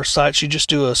 There are sites you just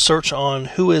do a search on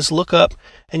WHOIS lookup,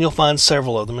 and you'll find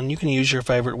several of them, and you can use your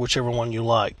favorite, whichever one you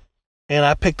like. And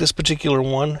I picked this particular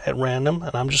one at random,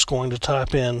 and I'm just going to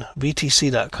type in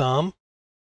vtc.com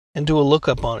and do a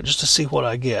lookup on it just to see what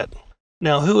I get.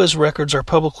 Now, WHOIS records are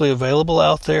publicly available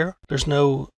out there. There's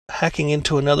no hacking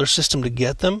into another system to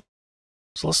get them.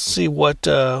 So let's see what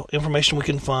information we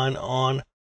can find on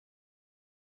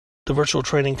the virtual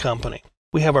training company.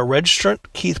 We have our registrant,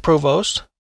 Keith Provost,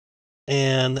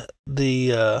 and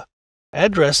the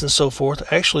address and so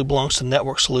forth actually belongs to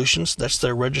Network Solutions. That's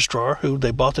their registrar who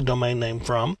they bought the domain name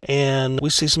from. And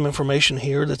we see some information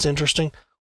here that's interesting.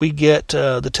 We get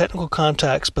the technical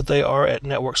contacts, but they are at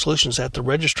Network Solutions, at the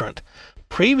registrant.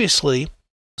 Previously,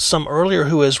 some earlier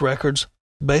WHOIS records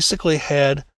basically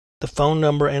had the phone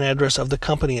number and address of the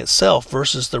company itself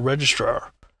versus the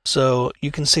registrar. So you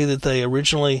can see that they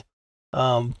originally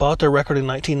bought their record in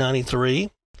 1993,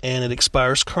 and it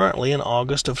expires currently in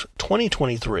August of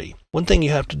 2023. One thing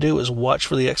you have to do is watch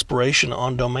for the expiration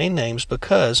on domain names,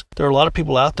 because there are a lot of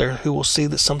people out there who will see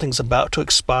that something's about to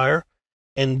expire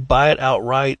and buy it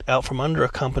outright out from under a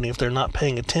company. If they're not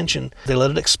paying attention, they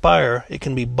let it expire, it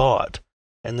can be bought,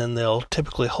 and then they'll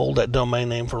typically hold that domain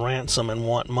name for ransom and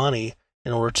want money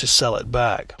in order to sell it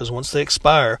back. Because once they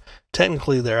expire,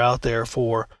 technically they're out there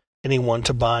for anyone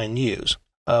to buy and use.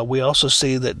 We also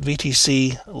see that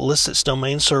VTC lists its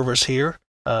domain servers here,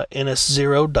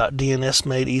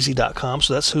 ns0.dnsmadeeasy.com,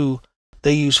 so that's who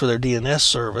they use for their DNS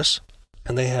service,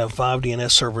 and they have 5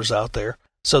 DNS servers out there.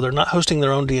 So they're not hosting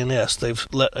their own DNS. They've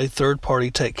let a third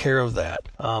party take care of that.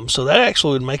 So that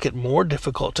actually would make it more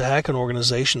difficult to hack an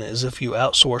organization, as if you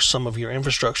outsource some of your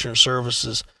infrastructure and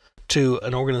services to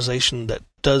an organization that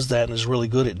does that and is really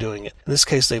good at doing it. In this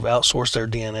case, they've outsourced their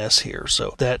DNS here,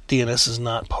 so that DNS is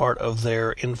not part of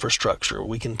their infrastructure.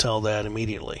 We can tell that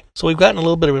immediately. So we've gotten a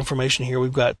little bit of information here.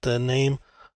 We've got the name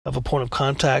of a point of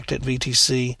contact at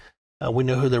VTC. We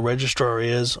know who their registrar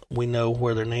is. We know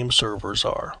where their name servers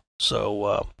are.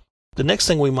 So the next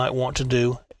thing we might want to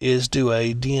do is do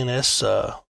a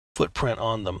DNS footprint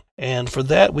on them. And for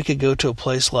that, we could go to a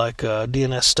place like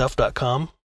dnsstuff.com,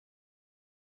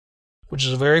 which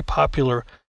is a very popular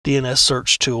DNS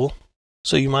search tool.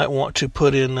 So you might want to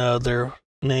put in their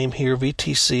name here,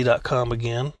 vtc.com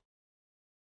again.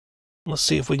 Let's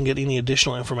see if we can get any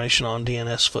additional information on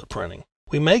DNS footprinting.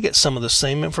 We may get some of the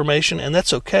same information, and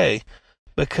that's okay,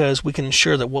 because we can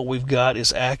ensure that what we've got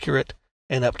is accurate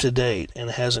and up to date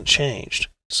and hasn't changed.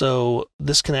 So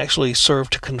this can actually serve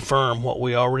to confirm what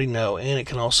we already know, and it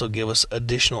can also give us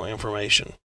additional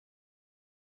information.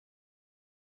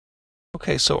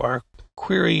 Okay, so our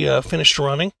query finished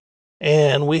running,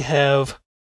 and we have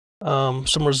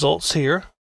some results here.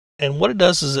 And what it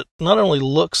does is it not only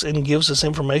looks and gives us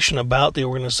information about the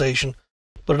organization,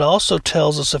 but it also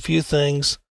tells us a few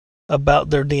things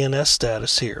about their DNS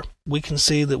status here. We can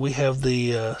see that we have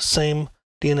the same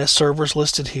DNS servers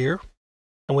listed here,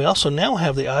 and we also now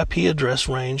have the IP address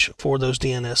range for those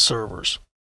DNS servers.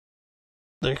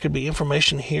 There could be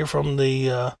information here from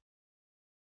the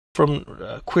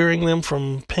querying them,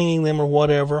 from pinging them, or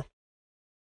whatever.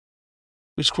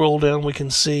 We scroll down, we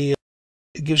can see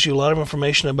it gives you a lot of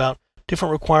information about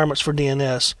different requirements for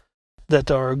DNS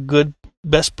that are good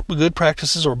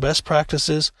practices or best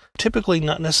practices. Typically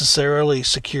not necessarily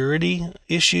security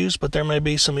issues, but there may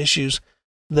be some issues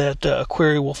that a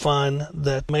query will find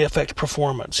that may affect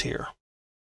performance here.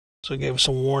 So it gave us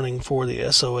a warning for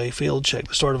the SOA field check,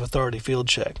 the start of authority field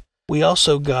check. We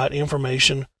also got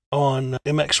information on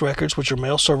MX records, which are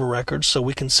mail server records, so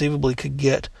we conceivably could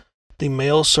get the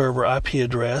mail server IP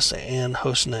address and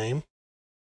host name.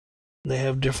 They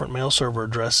have different mail server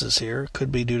addresses here.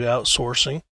 Could be due to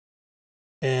outsourcing.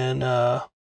 And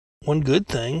one good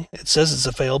thing, it says it's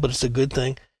a fail, but it's a good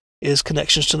thing, is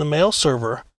connections to the mail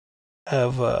server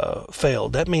have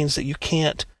failed. That means that you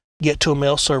can't get to a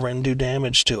mail server and do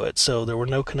damage to it. So there were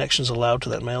no connections allowed to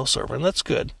that mail server, and that's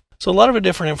good. So a lot of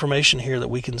different information here that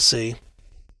we can see.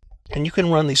 And you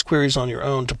can run these queries on your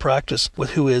own to practice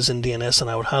with WHOIS and DNS, and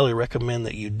I would highly recommend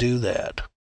that you do that.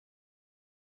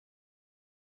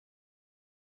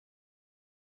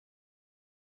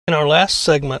 In our last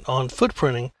segment on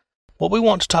footprinting, what we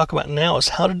want to talk about now is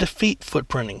how to defeat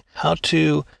footprinting, how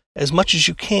to, as much as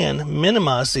you can,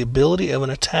 minimize the ability of an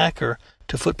attacker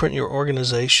to footprint your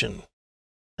organization.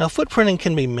 Now, footprinting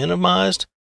can be minimized,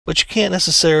 but you can't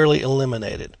necessarily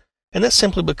eliminate it. And that's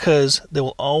simply because there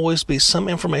will always be some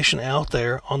information out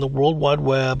there on the World Wide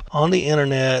Web, on the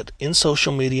internet, in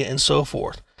social media, and so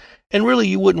forth. And really,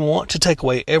 you wouldn't want to take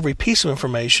away every piece of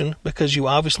information, because you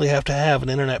obviously have to have an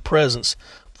internet presence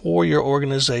for your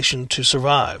organization to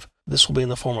survive. This will be in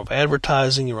the form of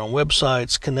advertising, your own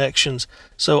websites, connections.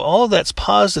 So all of that's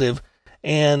positive,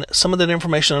 and some of that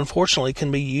information, unfortunately, can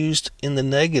be used in the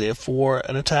negative for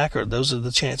an attacker. Those are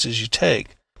the chances you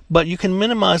take. But you can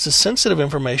minimize the sensitive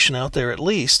information out there at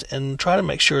least, and try to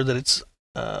make sure that it's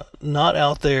not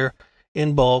out there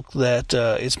in bulk, that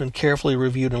it's been carefully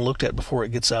reviewed and looked at before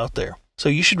it gets out there. So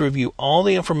you should review all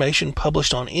the information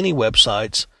published on any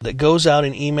websites that goes out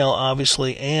in email,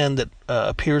 obviously, and that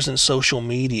appears in social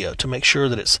media, to make sure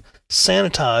that it's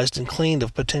sanitized and cleaned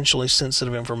of potentially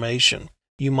sensitive information.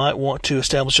 You might want to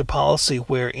establish a policy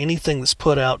where anything that's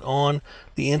put out on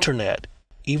the internet,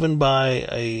 even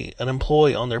by an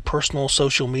employee on their personal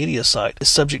social media site, is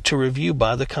subject to review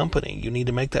by the company. You need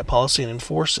to make that policy and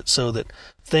enforce it so that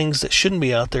things that shouldn't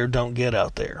be out there don't get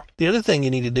out there. The other thing you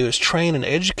need to do is train and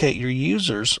educate your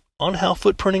users on how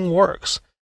footprinting works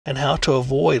and how to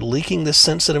avoid leaking this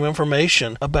sensitive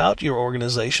information about your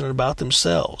organization and about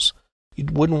themselves. You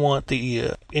wouldn't want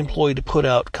the employee to put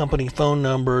out company phone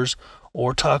numbers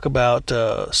or talk about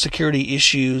security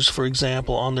issues, for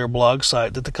example, on their blog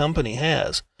site that the company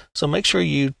has. So make sure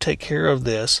you take care of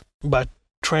this by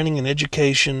training and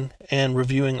education and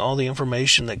reviewing all the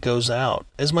information that goes out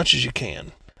as much as you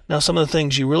can. Now, some of the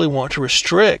things you really want to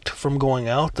restrict from going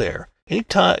out there: any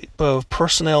type of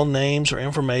personnel names or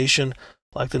information,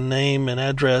 like the name and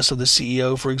address of the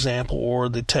CEO, for example, or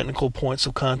the technical points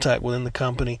of contact within the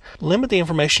company. Limit the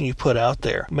information you put out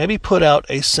there. Maybe put out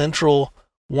a central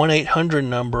 1-800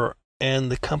 number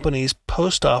and the company's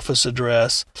post office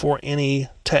address for any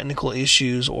technical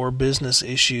issues or business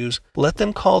issues. Let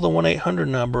them call the 1-800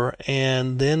 number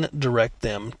and then direct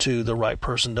them to the right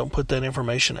person. Don't put that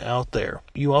information out there.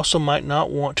 You also might not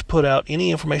want to put out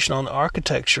any information on the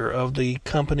architecture of the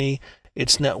company,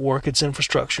 its network, its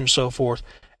infrastructure, and so forth.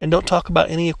 And don't talk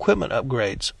about any equipment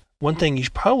upgrades. One thing you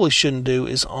probably shouldn't do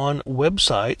is on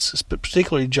websites,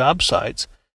 particularly job sites,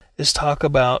 is talk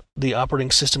about the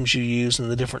operating systems you use and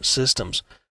the different systems.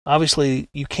 Obviously,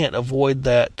 you can't avoid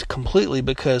that completely,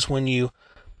 because when you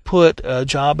put a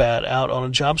job ad out on a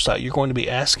job site, you're going to be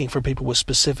asking for people with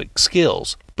specific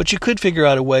skills. But you could figure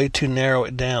out a way to narrow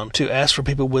it down, to ask for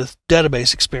people with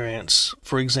database experience,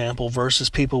 for example, versus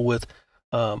people with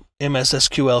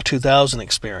MSSQL 2000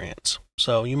 experience.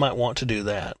 So you might want to do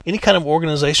that. Any kind of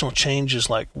organizational changes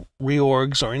like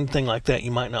reorgs or anything like that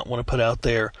you might not want to put out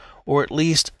there, or at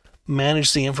least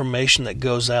manage the information that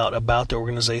goes out about the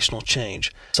organizational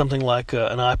change. Something like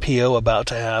an IPO about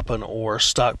to happen or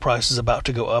stock prices about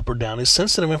to go up or down is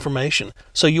sensitive information.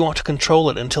 So you want to control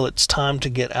it until it's time to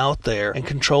get out there and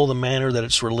control the manner that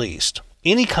it's released.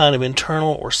 Any kind of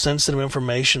internal or sensitive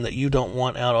information that you don't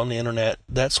want out on the internet,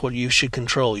 that's what you should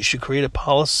control. You should create a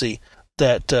policy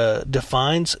that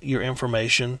defines your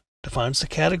information, defines the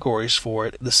categories for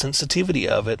it, the sensitivity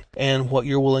of it, and what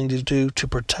you're willing to do to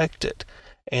protect it,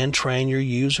 and train your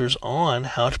users on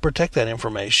how to protect that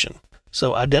information.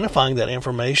 So identifying that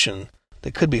information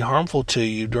that could be harmful to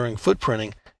you during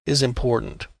footprinting is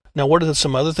important. Now, what are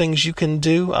some other things you can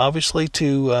do, obviously,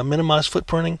 to minimize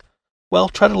footprinting? Well,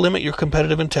 try to limit your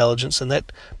competitive intelligence, and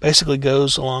that basically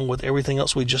goes along with everything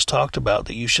else we just talked about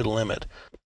that you should limit.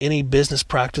 Any business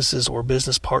practices or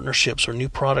business partnerships or new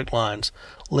product lines,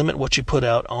 limit what you put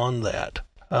out on that.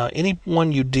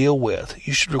 Anyone you deal with,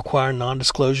 you should require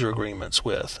non-disclosure agreements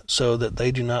with, so that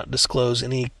they do not disclose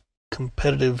any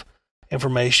competitive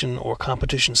information or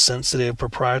competition-sensitive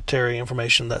proprietary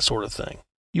information, that sort of thing.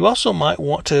 You also might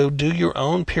want to do your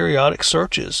own periodic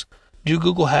searches. Do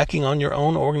Google hacking on your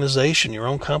own organization, your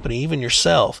own company, even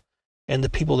yourself, and the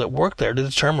people that work there to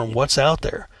determine what's out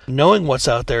there. Knowing what's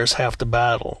out there is half the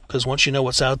battle, because once you know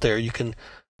what's out there, you can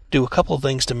do a couple of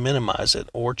things to minimize it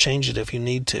or change it if you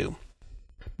need to.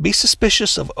 Be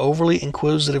suspicious of overly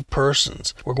inquisitive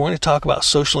persons. We're going to talk about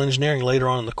social engineering later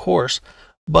on in the course,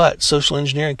 but social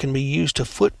engineering can be used to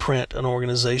footprint an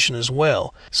organization as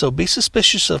well. So be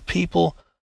suspicious of people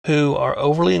who are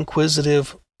overly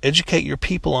inquisitive. Educate your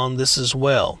people on this as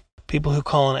well. People who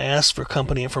call and ask for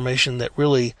company information that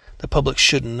really the public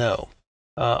shouldn't know.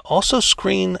 Also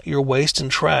screen your waste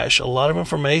and trash. A lot of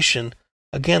information,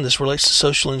 again, this relates to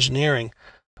social engineering,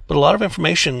 but a lot of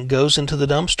information goes into the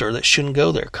dumpster that shouldn't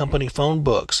go there. Company phone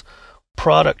books,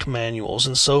 product manuals,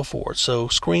 and so forth. So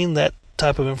screen that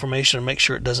type of information and make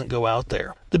sure it doesn't go out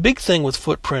there. The big thing with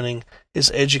footprinting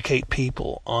is educate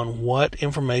people on what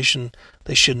information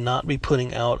they should not be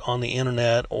putting out on the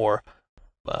internet or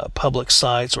public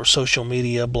sites or social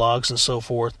media, blogs, and so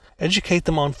forth. Educate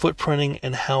them on footprinting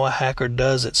and how a hacker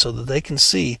does it so that they can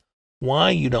see why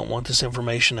you don't want this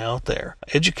information out there.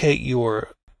 Educate your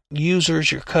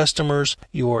users, your customers,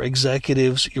 your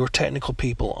executives, your technical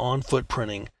people on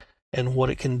footprinting and what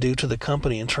it can do to the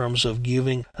company in terms of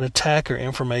giving an attacker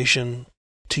information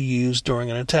to use during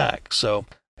an attack. So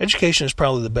education is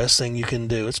probably the best thing you can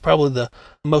do. It's probably the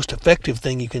most effective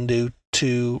thing you can do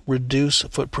to reduce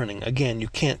footprinting. Again, you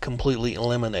can't completely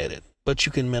eliminate it, but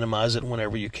you can minimize it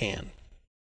whenever you can.